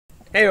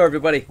Hey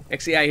everybody,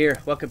 XEI here.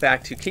 Welcome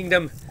back to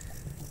Kingdom.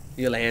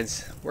 New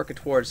lands, working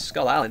towards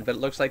Skull Island, but it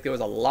looks like there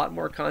was a lot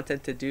more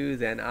content to do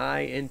than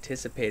I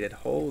anticipated.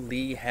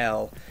 Holy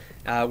hell.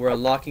 We're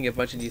unlocking a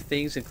bunch of new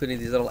things, including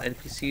these little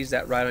NPCs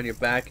that ride on your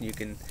back, and you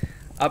can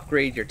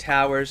upgrade your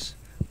towers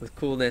with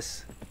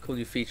coolness, cool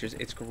new features.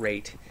 It's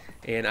great.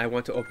 And I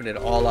want to open it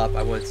all up.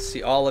 I want to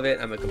see all of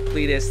it. I'm a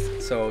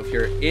completist, so if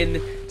you're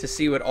in to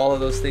see what all of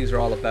those things are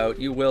all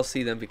about, you will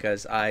see them,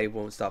 because I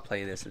won't stop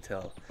playing this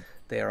until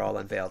they are all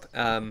unveiled.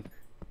 And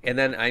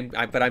then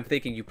I'm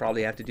thinking you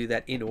probably have to do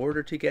that in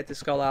order to get to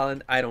Skull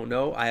Island. I don't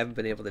know. I haven't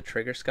been able to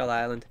trigger Skull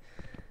Island.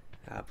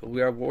 But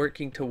we are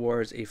working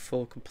towards a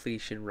full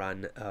completion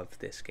run of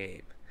this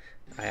game.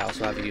 I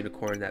also have a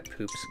unicorn that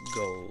poops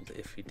gold,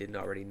 if you didn't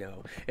already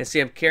know. And see,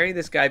 I'm carrying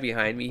this guy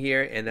behind me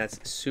here, and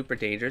that's super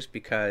dangerous,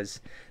 because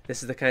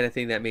this is the kind of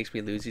thing that makes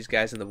me lose these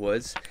guys in the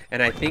woods.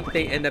 And I think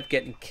they end up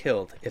getting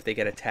killed if they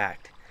get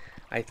attacked.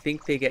 I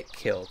think they get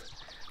killed.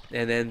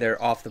 And then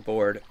they're off the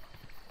board.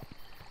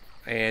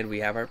 And we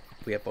have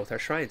both our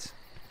shrines.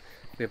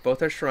 We have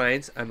both our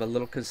shrines. I'm a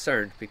little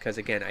concerned because,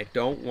 again, I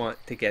don't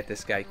want to get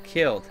this guy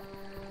killed.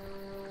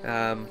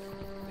 Oh,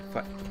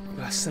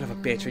 son of a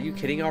bitch! Are you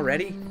kidding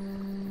already?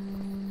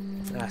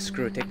 Ah,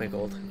 screw it. Take my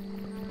gold.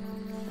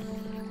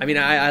 I mean,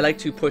 I like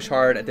to push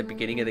hard at the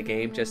beginning of the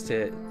game just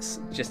to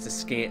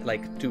scan,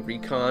 like, do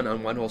recon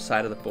on one whole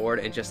side of the board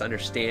and just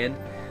understand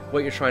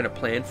what you're trying to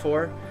plan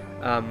for.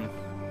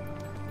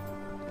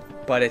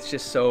 But it's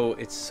just so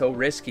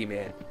risky,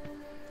 man.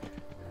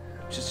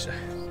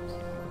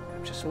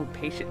 I'm just so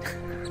impatient.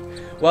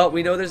 Well,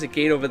 we know there's a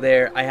gate over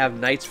there. I have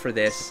knights for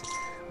this.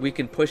 We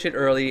can push it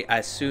early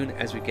as soon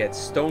as we get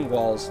stone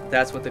walls.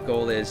 That's what the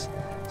goal is.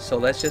 So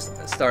let's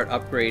just start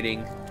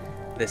upgrading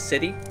the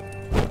city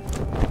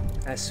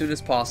as soon as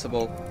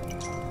possible.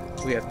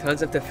 We have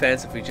tons of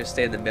defense if we just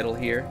stay in the middle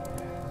here.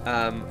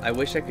 I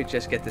wish I could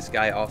just get this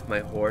guy off my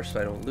horse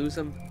so I don't lose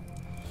him.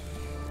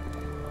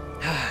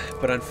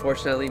 But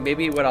unfortunately,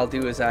 maybe what I'll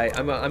do is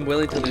I'm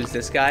willing to lose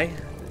this guy.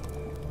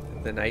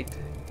 The knight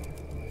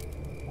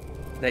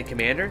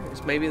commander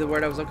is maybe the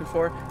word I was looking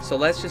for. So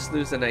let's just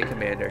lose the knight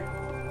commander.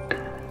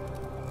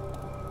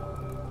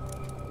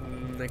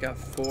 I got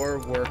 4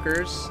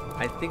 workers.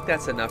 I think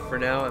that's enough for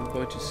now. I'm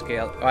going to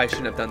scale. Oh, I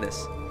shouldn't have done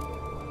this.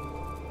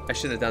 I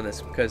shouldn't have done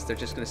this, because they're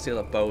just going to steal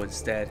a bow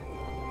instead.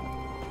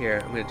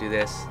 Here, I'm going to do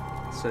this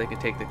so they can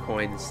take the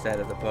coin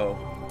instead of the bow.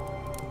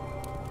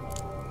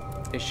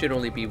 It should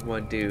only be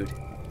one dude.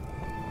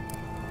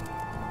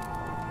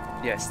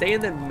 Yeah, stay in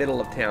the middle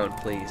of town,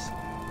 please.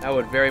 I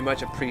would very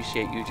much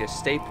appreciate you. Just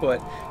stay put.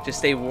 Just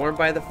stay warm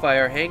by the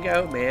fire. Hang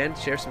out, man.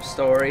 Share some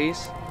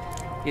stories,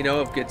 you know,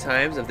 of good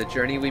times, of the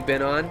journey we've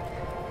been on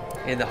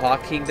in the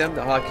Hawk Kingdom.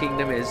 The Hawk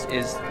Kingdom is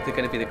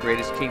going to be the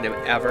greatest kingdom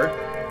ever.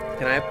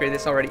 Can I upgrade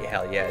this already?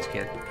 Hell yeah, I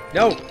can.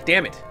 No,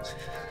 damn it.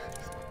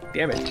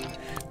 Damn it.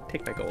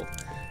 Take my gold.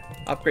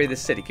 Upgrade this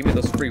city. Give me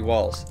those free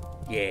walls.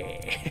 Yeah.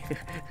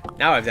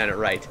 Now I've done it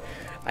right.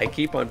 I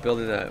keep on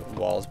building the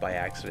walls by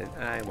accident.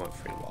 I want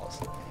free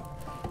walls.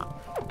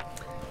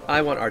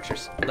 I want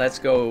archers. Let's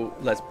go.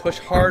 Let's push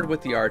hard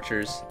with the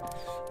archers.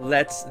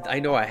 I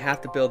know I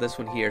have to build this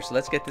one here, so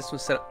let's get this one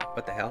set up.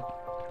 What the hell?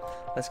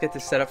 Let's get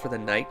this set up for the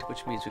night,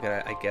 which means we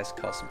gotta, I guess,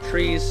 cull some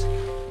trees.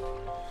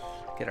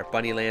 Get our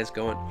bunny lands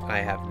going. I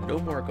have no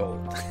more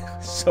gold.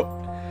 So,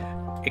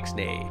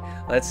 ixnay.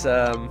 Let's,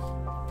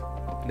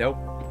 nope.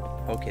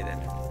 Okay then.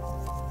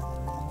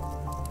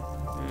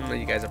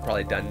 You guys have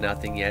probably done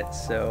nothing yet,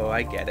 so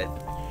I get it.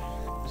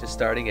 Just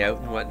starting out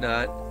and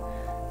whatnot.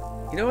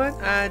 You know what?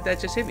 That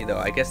just hit me though.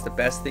 I guess the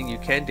best thing you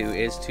can do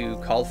is to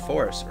cull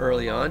forests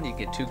early on. You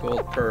get 2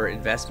 gold per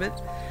investment.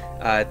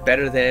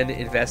 Better than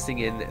investing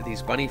in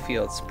these bunny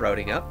fields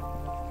sprouting up.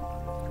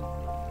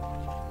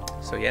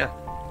 So yeah.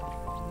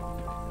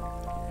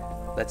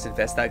 Let's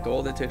invest that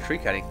gold into tree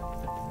cutting.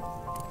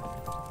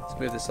 Let's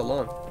move this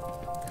along.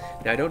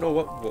 Now I don't know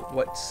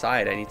what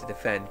side I need to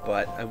defend,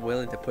 but I'm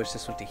willing to push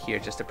this one to here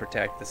just to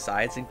protect the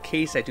sides in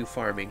case I do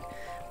farming.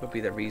 Would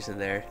be the reason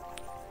there.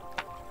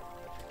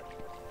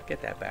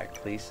 Get that back,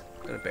 please.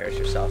 Don't embarrass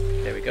yourself.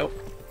 There we go.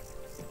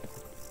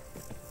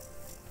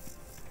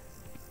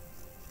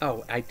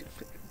 Oh,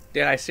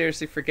 did I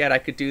seriously forget I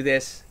could do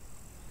this?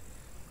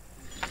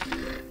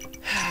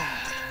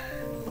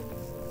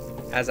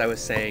 As I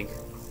was saying,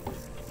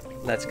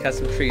 let's cut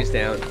some trees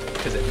down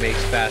because it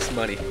makes fast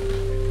money.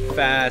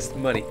 Fast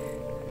money.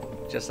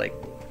 Just like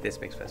this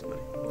makes fast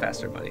money.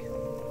 Faster money.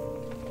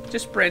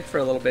 Just sprint for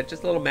a little bit.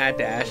 Just a little mad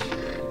dash.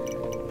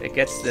 It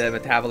gets the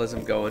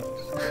metabolism going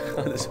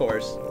on this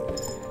horse.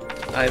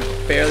 I'm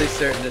fairly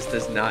certain this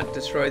does not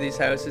destroy these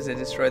houses and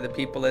destroy the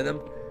people in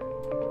them.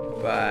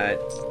 But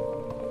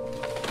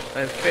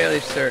I'm fairly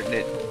certain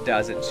it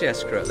doesn't. Just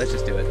screw it. Let's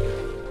just do it.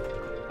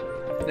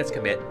 Let's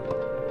commit.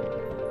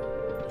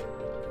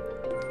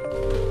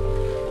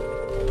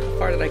 How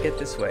far did I get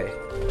this way?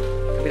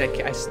 I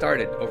mean, I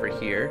started over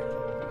here.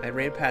 I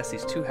ran past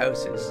these 2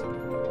 houses.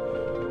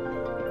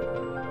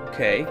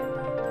 Okay.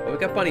 Well, we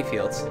got bunny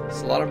fields.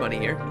 It's a lot of money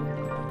here.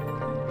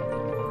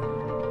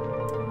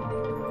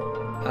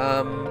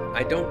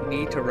 I don't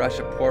need to rush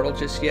a portal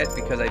just yet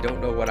because I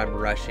don't know what I'm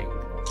rushing.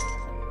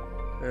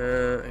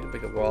 I can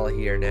make a wall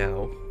here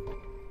now.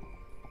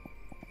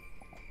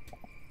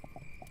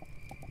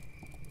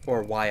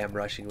 Or why I'm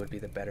rushing would be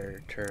the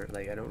better term.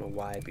 Like, I don't know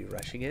why I'd be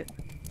rushing it.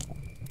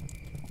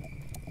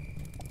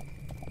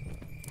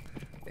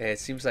 It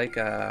seems like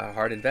a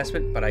hard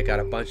investment, but I got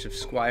a bunch of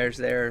squires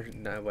there,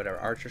 whatever,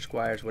 archer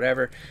squires,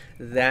 whatever,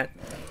 that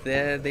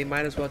they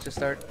might as well just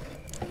start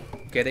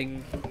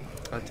getting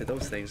onto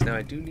those things. Now,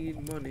 I do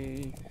need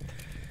money.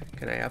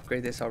 Can I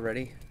upgrade this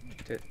already?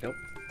 Nope.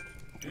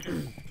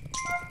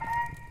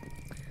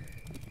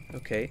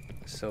 Okay,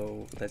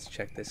 so let's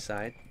check this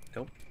side.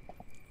 Nope.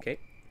 Okay.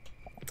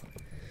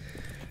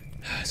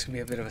 It's going to be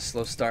a bit of a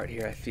slow start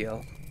here, I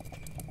feel.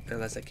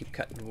 Unless I keep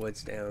cutting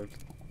woods down.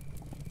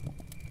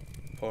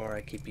 Or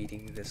I keep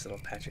eating this little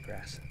patch of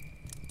grass.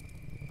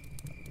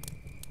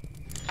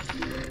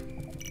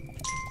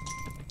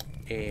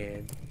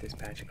 And this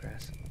patch of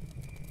grass.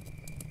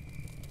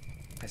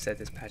 I said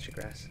this patch of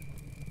grass.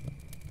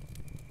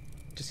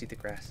 Just eat the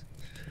grass.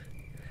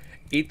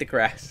 Eat the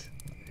grass.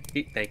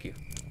 Eat, thank you.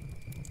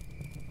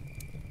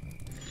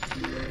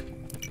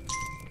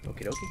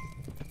 Okie dokie.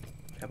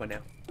 How about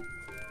now?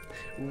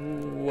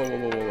 Whoa, whoa,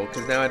 whoa, whoa!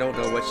 Because now I don't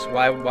know which.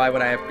 Why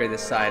would I upgrade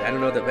this side? I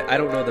don't know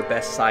the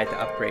best side to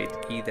upgrade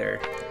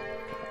either.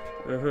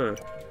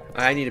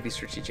 I need to be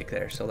strategic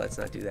there, so let's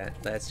not do that.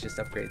 Let's just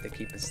upgrade the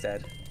keep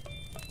instead.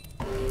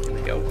 Here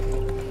we go.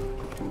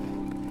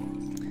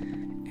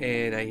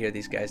 And I hear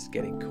these guys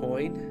getting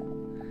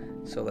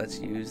coin, so let's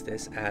use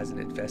this as an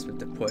investment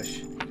to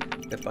push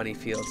the bunny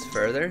fields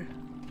further.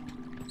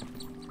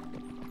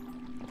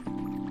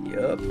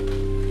 Yup,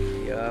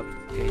 yup,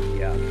 and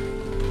yup.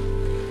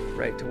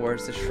 Right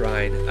towards the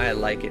shrine. I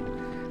like it.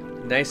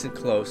 Nice and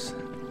close.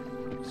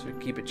 So we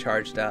keep it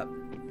charged up.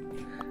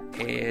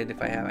 And if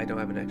I don't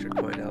have an extra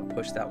coin, I'll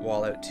push that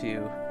wall out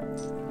too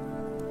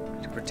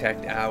to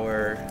protect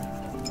our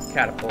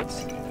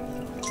catapults.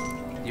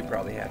 You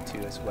probably have two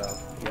as well.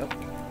 Yep.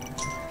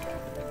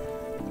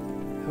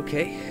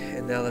 Okay,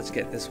 and now let's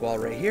get this wall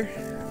right here.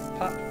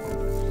 Pop.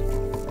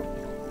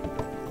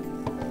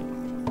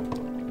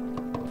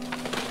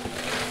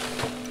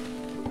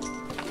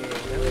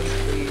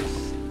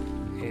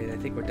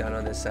 I think we're done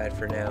on this side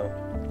for now.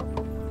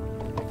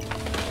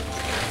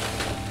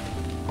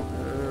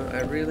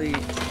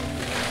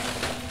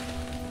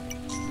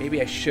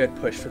 Maybe I should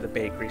push for the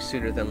bakery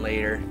sooner than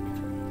later.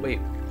 Wait.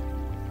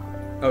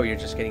 Oh, you're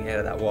just getting ahead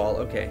of that wall.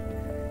 Okay.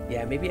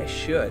 Yeah, maybe I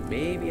should.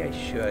 Maybe I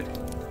should.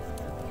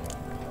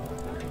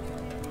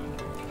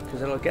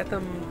 Because it'll get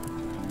them...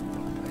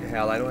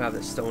 Hell, I don't have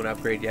the stone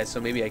upgrade yet,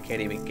 so maybe I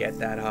can't even get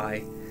that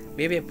high.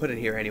 Maybe I put it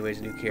here anyways,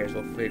 and who cares?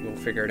 We'll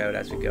figure it out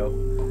as we go.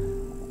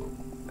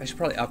 I should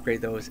probably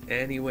upgrade those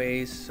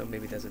anyways, so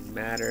maybe it doesn't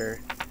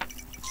matter.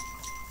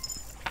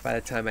 By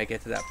the time I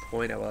get to that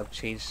point, I will have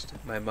changed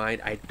my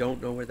mind. I don't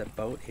know where the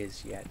boat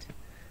is yet.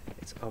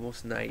 It's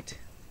almost night.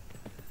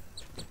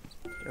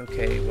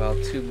 Okay, well,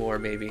 2 more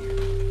maybe.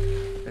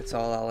 That's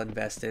all I'll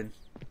invest in.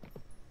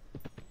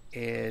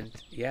 And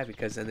yeah,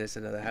 because then there's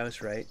another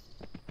house, right?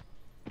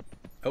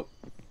 Oh,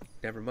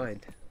 never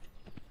mind.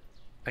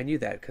 I knew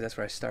that because that's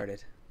where I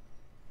started.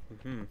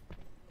 And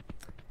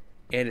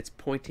it's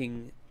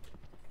pointing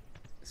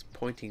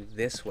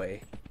this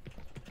way.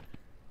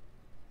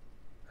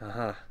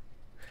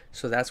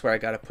 So that's where I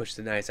gotta push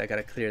the knights. I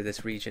gotta clear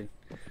this region.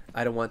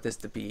 I don't want this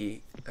to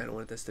be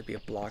a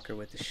blocker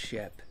with the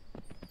ship.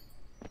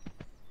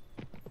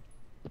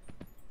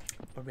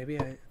 Or maybe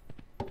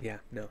yeah,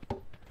 no.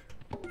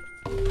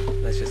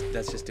 Let's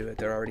just do it.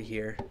 They're already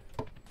here.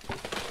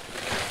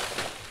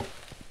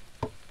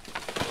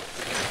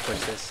 Let's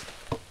push this.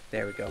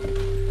 There we go.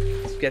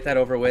 Let's get that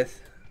over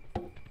with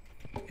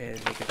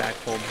and make it back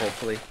home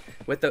hopefully.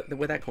 With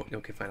that coin.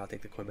 Okay, fine. I'll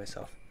take the coin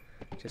myself,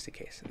 just in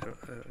case.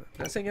 I'm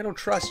not saying I don't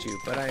trust you,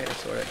 but I don't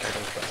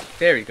trust you.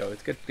 There you go.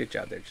 It's good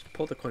job there. Just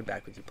pull the coin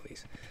back with you,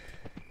 please.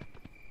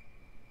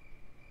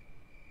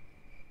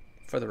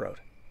 For the road.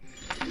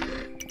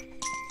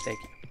 Thank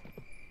you.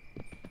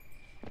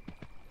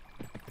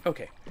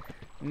 Okay.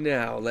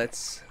 Now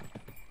let's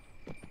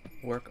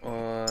work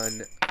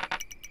on.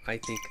 I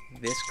think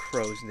this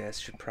crow's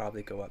nest should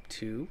probably go up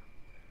too.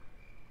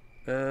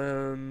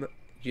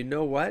 You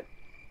know what?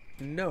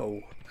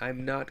 No,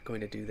 I'm not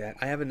going to do that.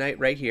 I have a knight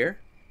right here.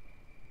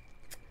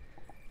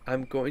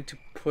 I'm going to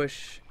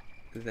push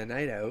the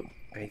knight out,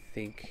 I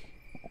think.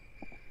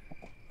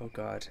 Oh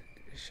god,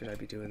 should I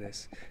be doing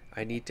this?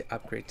 I need to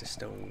upgrade to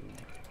stone.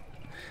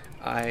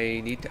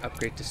 I need to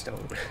upgrade to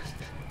stone.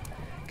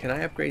 Can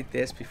I upgrade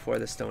this before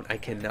the stone? I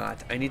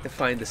cannot. I need to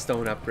find the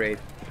stone upgrade.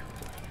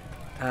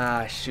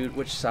 Ah, shoot,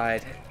 which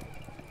side?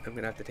 I'm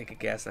gonna have to take a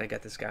guess, and I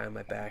got this guy on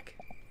my back.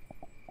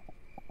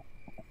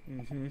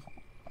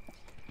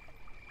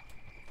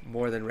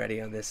 More than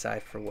ready on this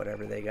side for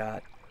whatever they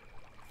got.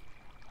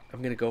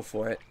 I'm gonna go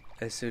for it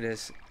as soon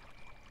as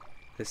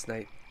this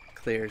night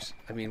clears.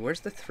 I mean, where's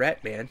the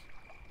threat, man?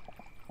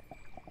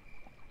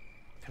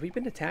 Have we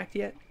been attacked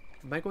yet?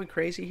 Am I going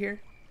crazy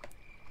here?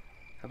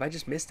 Have I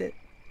just missed it?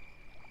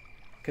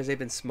 Because they've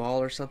been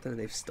small or something and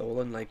they've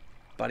stolen, like,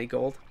 bunny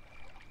gold?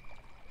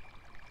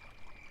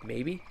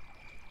 Maybe?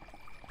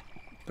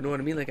 But know what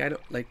I mean? Like, I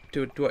don't, like,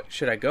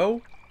 should I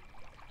go?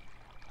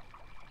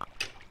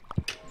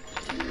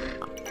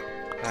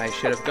 I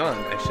should have gone.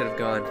 I should have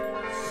gone.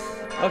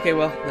 Okay,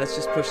 well, let's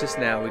just push this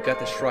now. We've got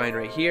the shrine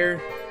right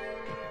here.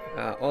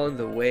 On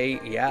the way,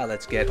 yeah,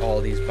 let's get all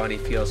these bunny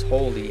fields.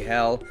 Holy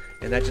hell.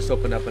 And that just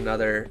opened up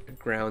another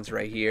grounds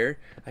right here.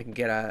 I can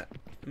get a...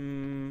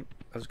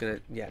 I was gonna...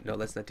 Yeah, no,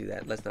 let's not do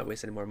that. Let's not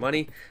waste any more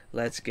money.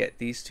 Let's get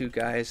these two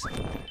guys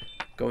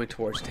going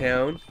towards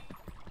town.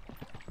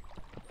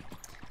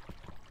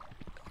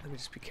 Let me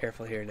just be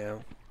careful here now.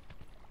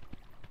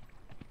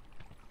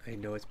 I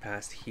know it's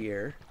past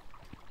here.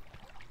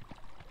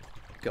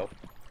 Go.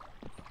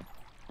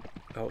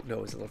 Oh,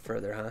 no, it's a little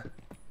further, huh?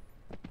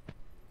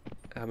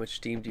 How much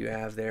steam do you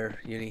have there,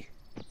 Uni?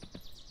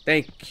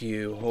 Thank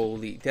you.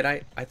 Holy... Did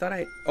I thought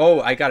I...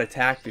 Oh, I got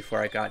attacked before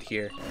I got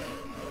here.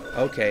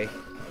 Okay.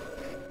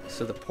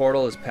 So the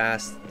portal is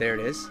past... There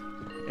it is.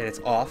 And it's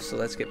off, so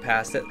let's get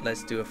past it.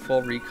 Let's do a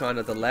full recon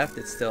of the left.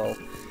 It's still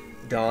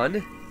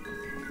dawn.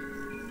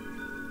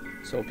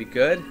 So it'll be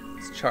good.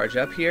 Let's charge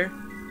up here.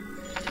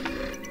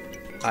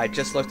 I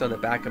just looked on the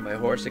back of my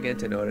horse again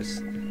to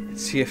notice...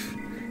 See if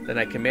the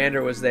Knight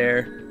Commander was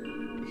there.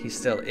 He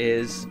still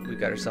is. We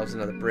got ourselves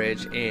another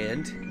bridge,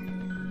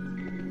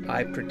 and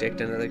I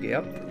predict another gate.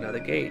 Another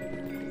gate.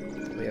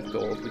 We have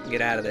gold. We can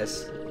get out of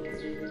this.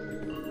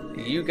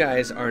 You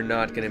guys are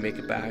not going to make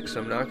it back, so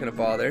I'm not going to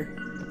bother.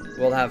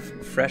 We'll have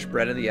fresh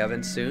bread in the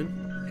oven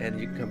soon, and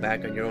you can come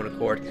back on your own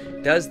accord.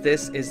 Is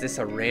this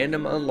a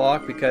random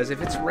unlock? Because if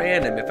it's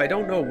random, if I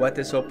don't know what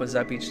this opens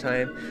up each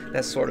time,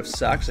 that sort of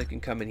sucks. I can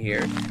come in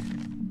here.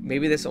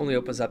 Maybe this only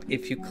opens up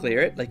if you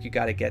clear it. Like, you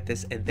got to get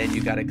this, and then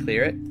you got to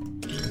clear it.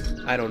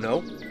 I don't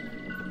know,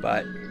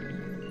 but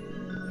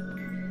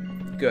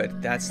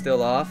good. That's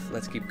still off.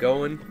 Let's keep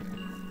going.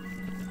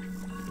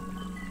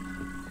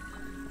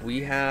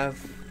 We have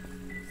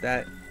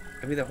that.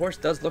 I mean, the horse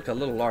does look a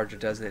little larger,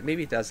 doesn't it?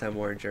 Maybe it does have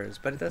more endurance,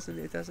 but it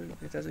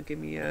doesn't give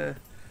me a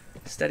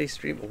steady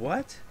stream.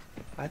 What?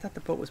 I thought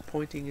the boat was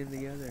pointing in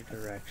the other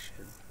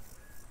direction.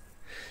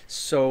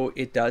 So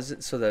it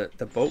doesn't. So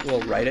the boat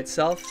will right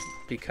itself,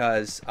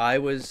 because I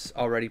was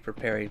already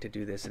preparing to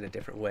do this in a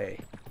different way.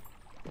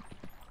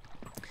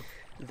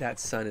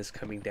 That sun is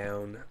coming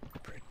down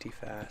pretty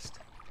fast.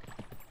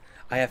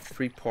 I have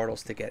 3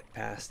 portals to get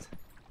past.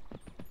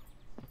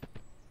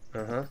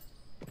 Uh-huh.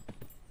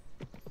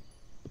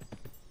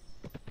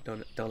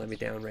 Don't let me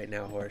down right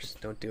now, horse.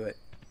 Don't do it.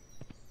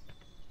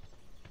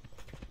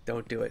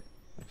 Don't do it.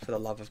 For the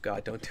love of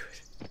God, don't do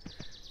it.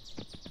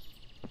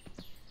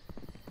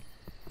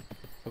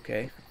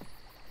 Okay.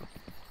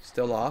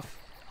 Still off.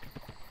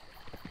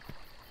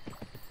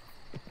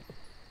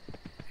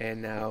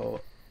 And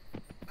now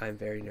I'm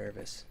very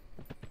nervous.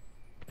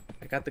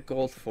 I got the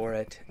gold for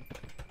it.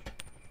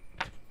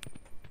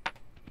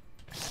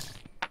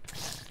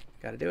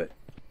 Gotta do it.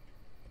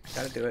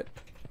 Gotta do it.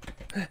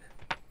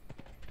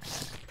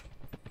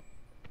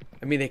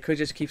 I mean, they could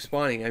just keep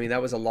spawning. I mean,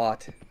 that was a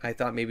lot. I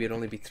thought maybe it'd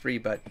only be 3,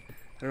 but I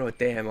don't know what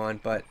day I'm on,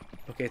 but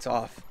okay, it's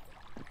off.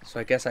 So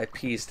I guess I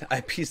appeased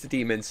the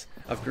demons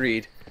of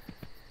greed.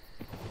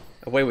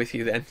 Away with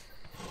you then.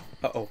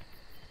 Uh-oh.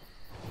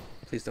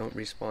 Please don't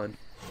respawn.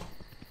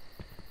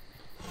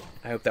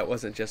 I hope that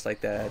wasn't just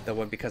like the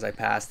one because I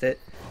passed it,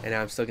 and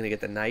now I'm still gonna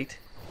get the knight.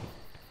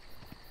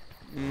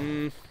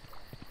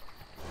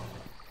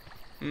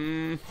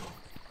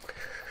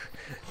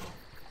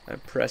 I'm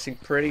pressing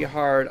pretty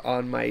hard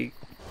on my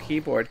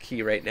keyboard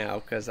key right now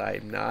because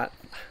I'm a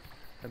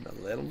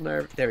little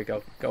nervous. There we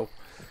go. Go.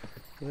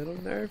 A little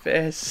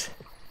nervous.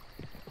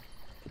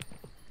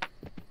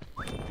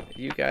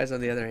 You guys,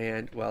 on the other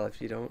hand, well,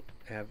 if you don't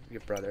have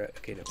your brother,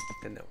 okay, no,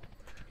 then no.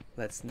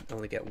 Let's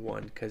only get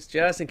 1, because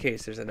just in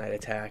case there's a night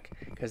attack,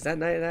 because that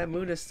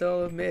moon is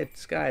still mid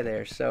sky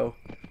there. So,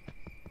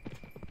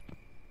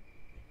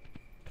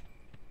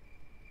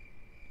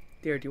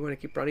 dear, do you want to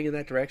keep running in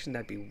that direction?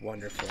 That'd be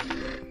wonderful.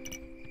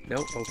 No,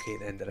 okay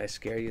then. Did I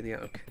scare you in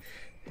the oak?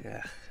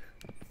 Yeah.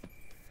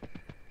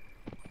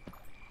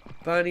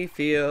 Bunny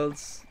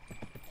fields.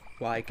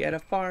 Why get a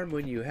farm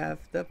when you have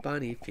the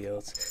bunny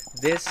fields?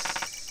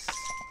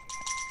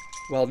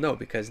 Well, no,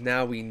 because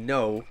now we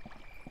know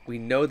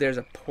there's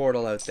a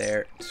portal out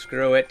there.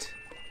 Screw it.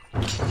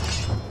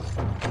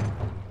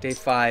 Day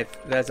 5,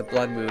 that's a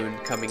blood moon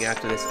coming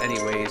after this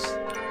anyways.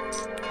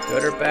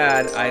 Good or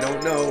bad, I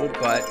don't know,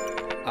 but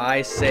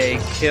I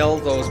say kill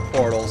those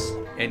portals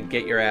and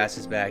get your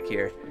asses back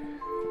here.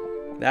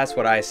 That's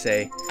what I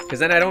say. Because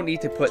then I don't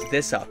need to put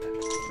this up. You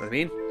know what I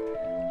mean?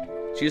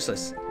 It's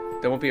useless.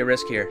 There won't be a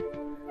risk here.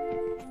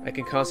 I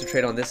can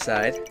concentrate on this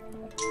side.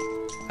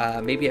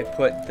 Maybe I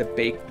put the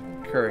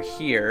baker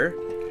here.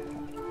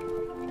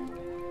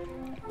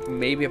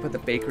 Maybe I put the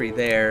bakery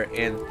there,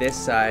 and this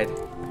side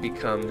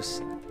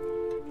becomes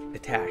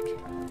attack.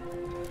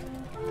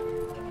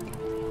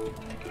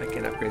 I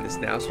can upgrade this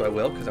now, so I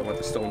will, because I want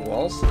the stone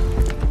walls.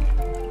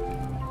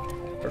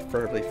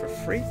 Preferably for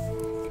free.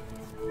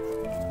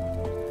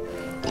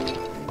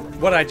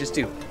 What did I just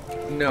do?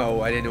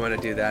 No, I didn't want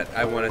to do that.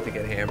 I wanted to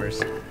get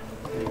hammers.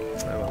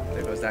 Oh well,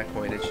 there goes that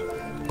coinage.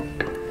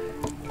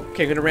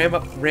 Okay, I'm gonna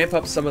ramp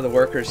up some of the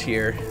workers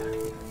here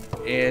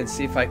and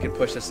see if I can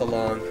push this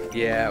along.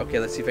 Yeah, okay,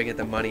 let's see if I get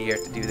the money here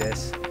to do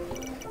this.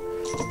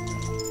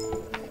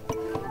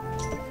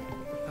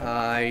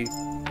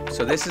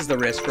 So this is the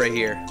risk right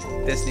here.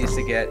 This needs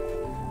to get...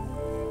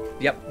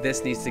 Yep,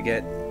 this needs to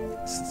get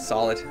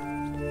solid.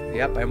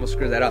 Yep, I almost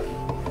screwed that up.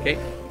 Okay.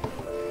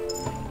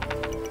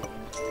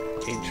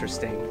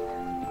 Interesting.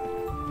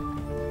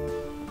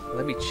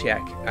 Let me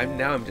check.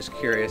 I'm just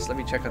curious. Let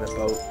me check on the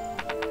boat.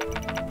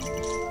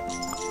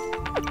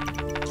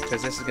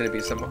 Because this is going to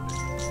be some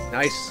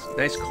nice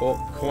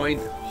coin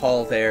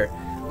haul there.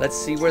 Let's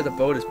see where the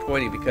boat is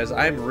pointing, because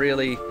I'm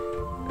really...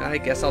 I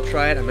guess I'll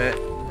try it.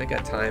 I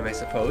got time, I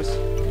suppose.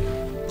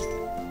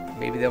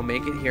 Maybe they'll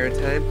make it here in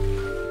time.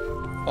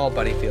 All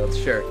bunny fields,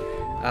 sure.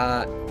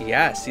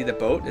 Yeah, see, the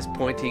boat is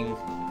pointing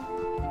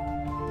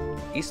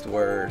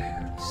eastward.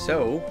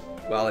 So,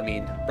 well, I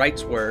mean,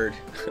 rightsward.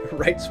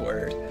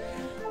 Rightsward.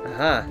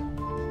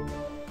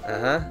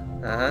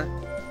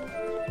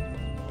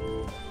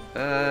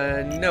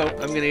 No,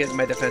 I'm gonna get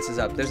my defenses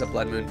up. There's a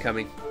blood moon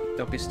coming.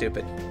 Don't be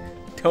stupid.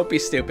 Don't be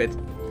stupid.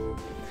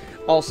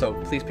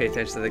 Also, please pay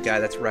attention to the guy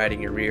that's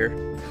riding your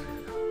rear.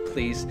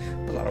 Please.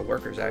 A lot of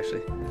workers,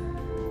 actually.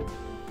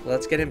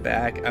 Let's get him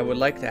back. I would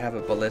like to have a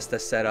ballista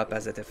set up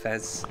as a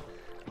defense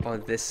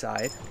on this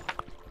side.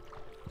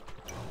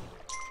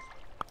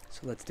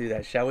 So let's do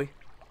that, shall we?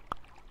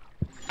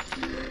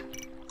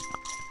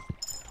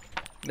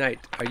 Knight,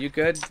 are you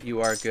good? You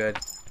are good.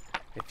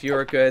 If you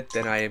are good,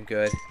 then I am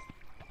good.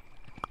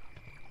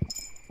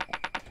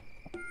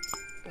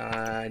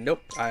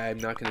 Nope, I'm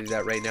not going to do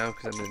that right now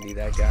because I'm going to need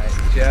that guy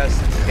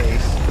just in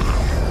case.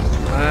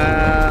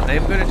 I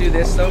am going to do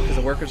this though because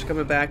the workers are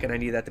coming back and I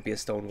need that to be a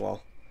stone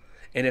wall.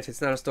 And if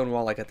it's not a stone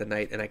wall, I got the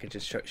knight and I can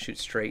just shoot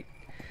straight.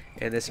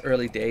 And this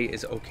early day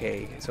is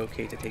okay. It's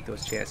okay to take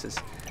those chances.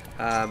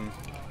 I'm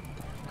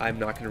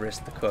not going to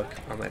risk the cook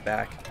on my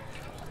back.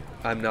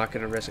 I'm not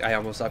going to risk... I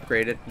almost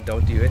upgraded.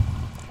 Don't do it.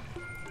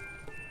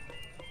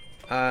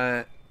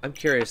 I'm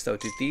curious though.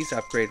 Do these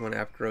upgrade when I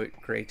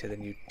upgrade to the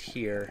new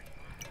tier?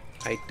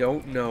 I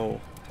don't know.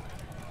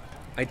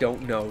 I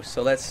don't know.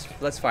 So let's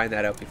find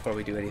that out before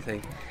we do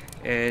anything.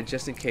 And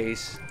just in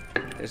case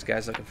there's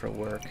guys looking for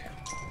work,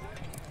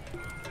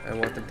 I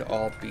want them to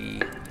all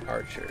be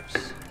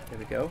archers. There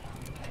we go.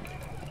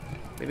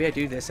 Maybe I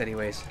do this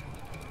anyways.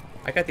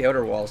 I got the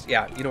outer walls.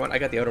 Yeah, you know what? I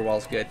got the outer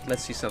walls good.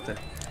 Let's see something.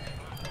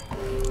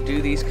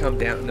 Do these come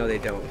down? No, they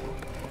don't.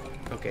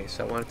 Okay,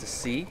 so I wanted to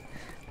see.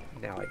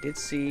 Now I did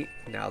see.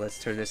 Now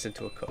let's turn this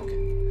into a cook.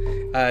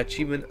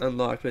 Achievement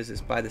unlocked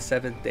business. By the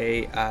 7th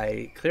day,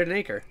 I cleared an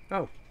acre.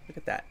 Oh, look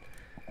at that.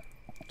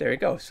 There you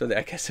go. So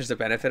I guess there's a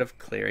benefit of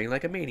clearing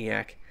like a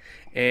maniac.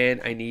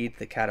 And I need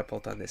the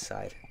catapult on this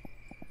side.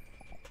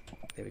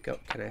 There we go.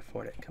 Can I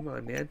afford it? Come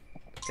on, man.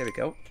 There we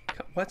go.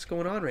 What's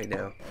going on right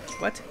now?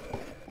 What?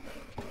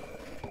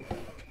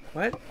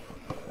 What?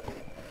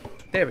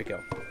 There we go.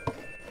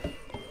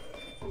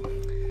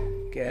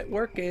 Get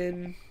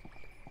working.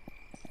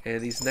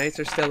 And these knights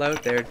are still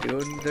out there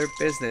doing their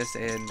business,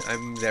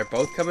 and they're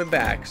both coming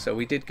back, so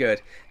we did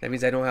good. That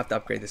means I don't have to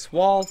upgrade this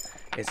wall.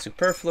 It's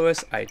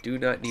superfluous. I do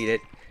not need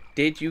it.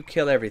 Did you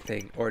kill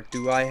everything, or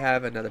do I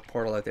have another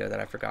portal out there that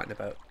I've forgotten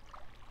about?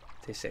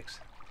 Day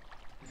 6.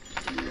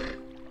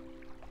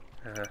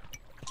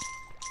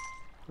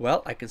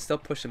 Well, I can still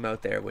push them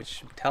out there,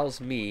 which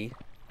tells me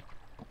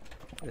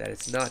that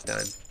it's not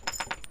done.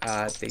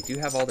 They do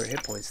have all their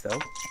hit points, though.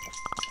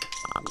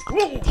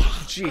 Whoa!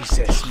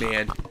 Jesus,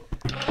 man.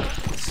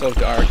 It's so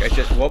dark. I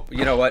just... Whoop,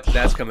 you know what?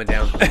 That's coming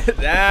down.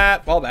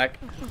 Fall back.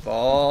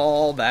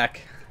 Fall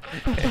back.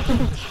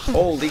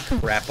 Holy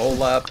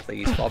crapola.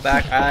 Please fall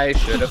back. I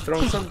should have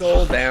thrown some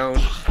gold down.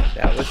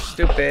 That was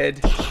stupid.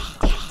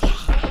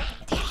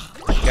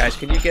 Guys,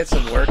 can you get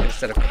some work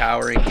instead of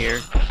cowering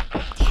here?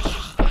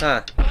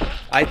 Huh.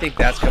 I think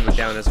that's coming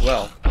down as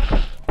well.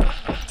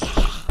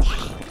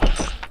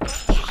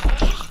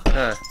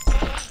 Huh.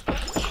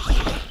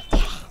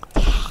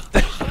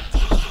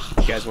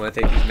 You guys want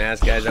to take these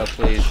masked guys out,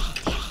 please?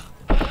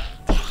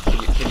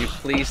 Can you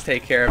please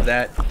take care of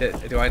that?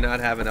 Do I not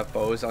have enough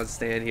bows on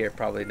stand here?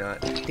 Probably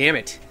not. Damn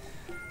it.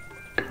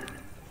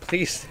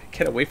 Please,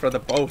 get away from the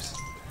bows.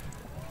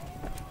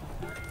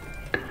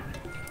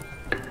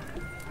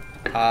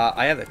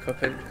 I have the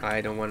cooking.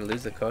 I don't want to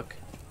lose the cook.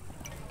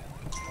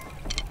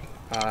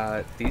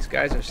 These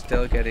guys are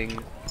still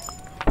getting...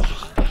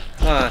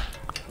 Huh.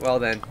 Well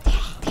then.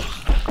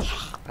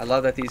 I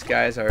love that these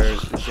guys are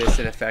this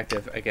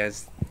ineffective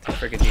against the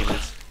friggin'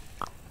 demons.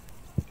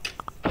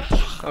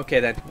 Okay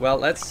then. Well,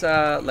 let's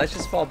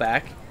just fall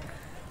back,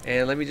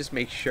 and let me just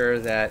make sure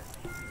that...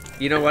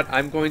 You know what?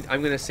 I'm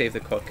gonna save the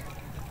cook.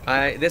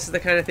 This is the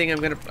kind of thing I'm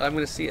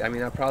gonna see. I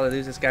mean, I'll probably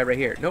lose this guy right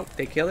here. Nope,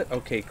 they kill it.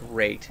 Okay,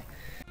 great.